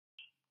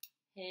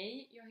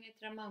Hej, jag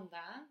heter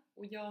Amanda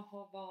och jag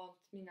har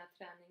valt mina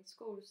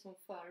träningsskor som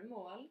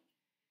föremål.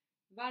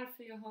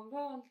 Varför jag har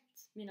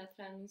valt mina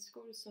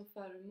träningsskor som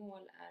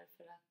föremål är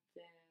för att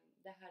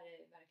det här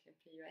är verkligen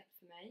prio 1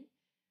 för mig.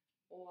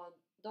 Och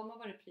de har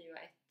varit prio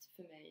 1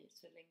 för mig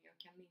så länge jag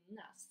kan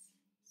minnas.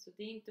 Så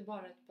det är inte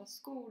bara ett par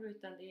skor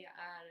utan det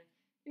är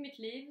i mitt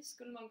liv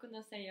skulle man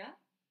kunna säga.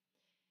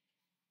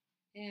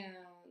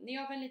 När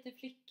jag var en liten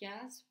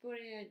flicka så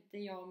började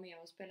jag med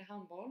att spela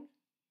handboll.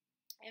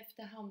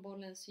 Efter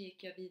handbollen så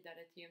gick jag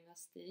vidare till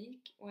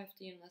gymnastik och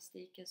efter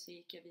gymnastiken så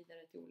gick jag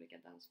vidare till olika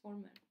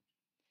dansformer.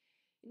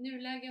 I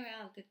nuläget har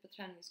jag alltid ett par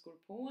träningsskor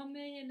på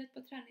mig eller ett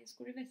par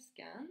träningsskor i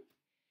väskan.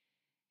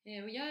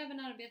 Och jag har även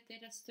arbetat i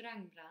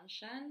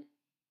restaurangbranschen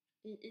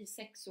i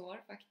 6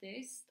 år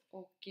faktiskt.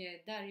 Och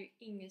där är ju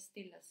inget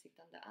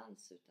stillasittande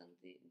alls utan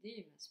det är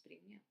ju med att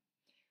springa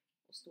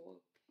och stå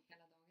upp hela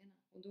dagarna.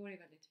 Och då är det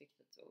väldigt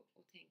viktigt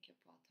att tänka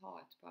på att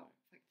ha ett par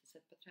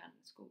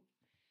träningsskor.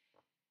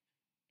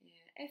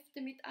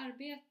 Efter mitt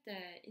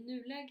arbete i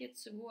nuläget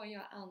så går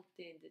jag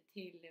alltid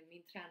till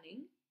min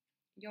träning.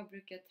 Jag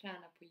brukar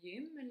träna på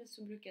gym eller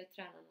så brukar jag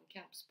träna någon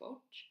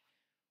kampsport.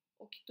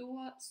 Och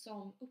då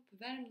som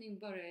uppvärmning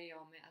börjar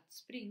jag med att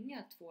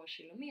springa 2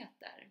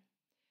 kilometer.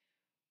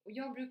 Och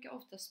jag brukar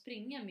ofta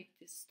springa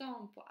mitt i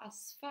stan på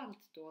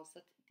asfalt då så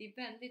att det är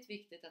väldigt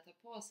viktigt att ha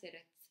på sig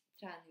rätt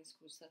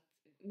träningsskor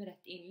med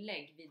rätt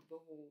inlägg vid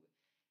behov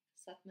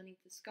så att man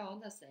inte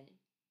skadar sig.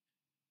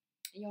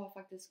 Jag har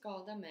faktiskt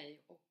skadat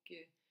mig och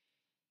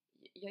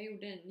jag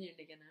gjorde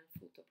nyligen en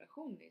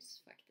fotoperation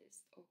nyss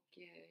faktiskt och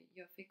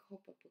jag fick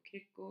hoppa på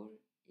kryckor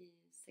i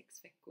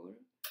 6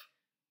 veckor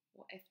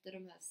och efter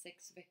de här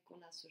 6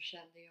 veckorna så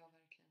kände jag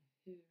verkligen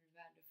hur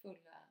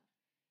värdefulla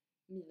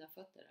mina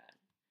fötter är.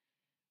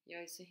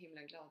 Jag är så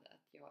himla glad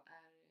att jag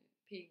är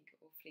pigg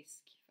och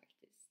frisk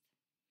faktiskt.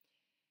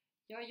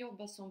 Jag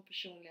jobbar som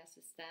personlig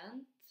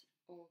assistent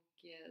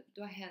och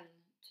då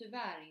hen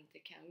tyvärr inte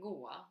kan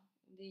gå.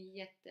 Det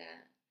är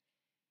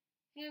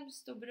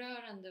jättehemskt och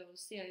berörande att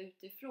se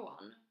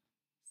utifrån.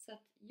 Så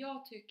att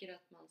jag tycker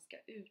att man ska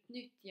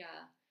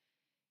utnyttja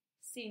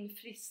sin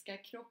friska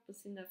kropp och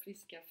sina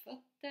friska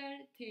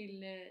fötter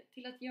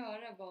till att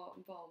göra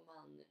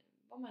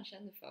vad man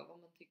känner för, vad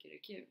man tycker är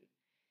kul.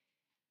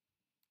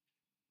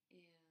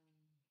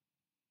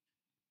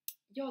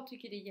 Jag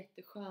tycker det är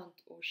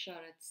jätteskönt att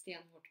köra ett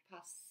stenhårt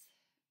pass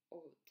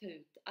och ta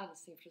ut all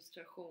sin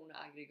frustration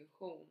och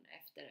aggression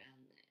efter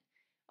en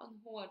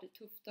hård,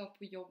 tuff dag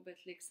på jobbet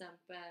till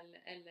exempel.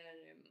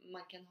 Eller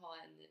man kan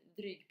ha en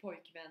dryg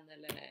pojkvän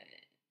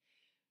eller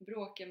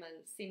bråka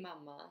med sin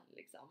mamma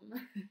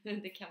liksom.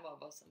 Det kan vara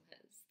vad som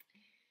helst.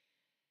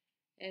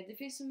 Det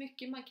finns så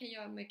mycket man kan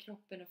göra med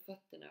kroppen och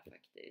fötterna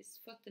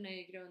faktiskt. Fötterna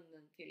är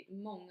grunden till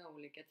många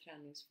olika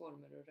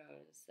träningsformer och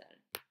rörelser.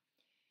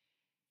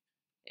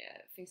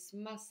 Det finns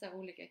massa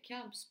olika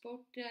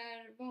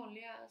kampsporter,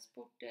 vanliga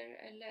sporter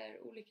eller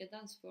olika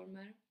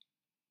dansformer.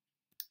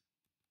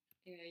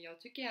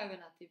 Jag tycker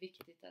även att det är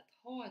viktigt att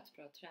ha ett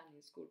bra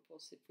träningsskor på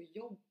sig på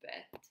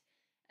jobbet.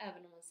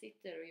 Även om man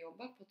sitter och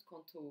jobbar på ett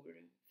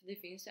kontor. För det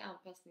finns ju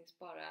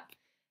anpassningsbara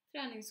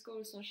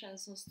träningsskor som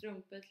känns som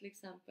strumpor till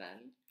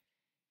exempel.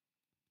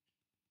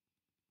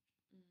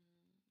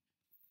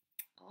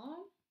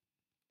 Ja.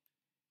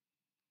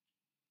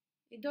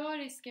 Idag är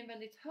risken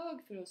väldigt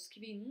hög för oss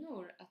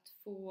kvinnor att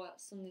få,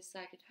 som ni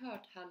säkert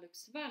hört,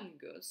 hallux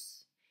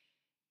valgus.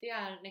 Det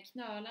är när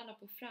knölarna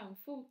på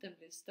framfoten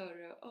blir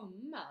större och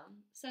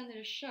ömma. Sen är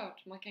det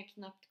kört, man kan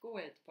knappt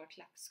gå i ett par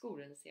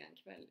klackskor en sen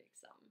kväll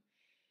liksom.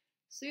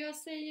 Så jag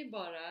säger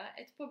bara,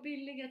 ett par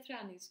billiga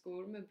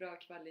träningsskor med bra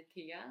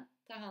kvalitet,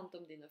 ta hand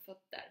om dina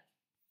fötter.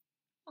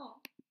 Ja.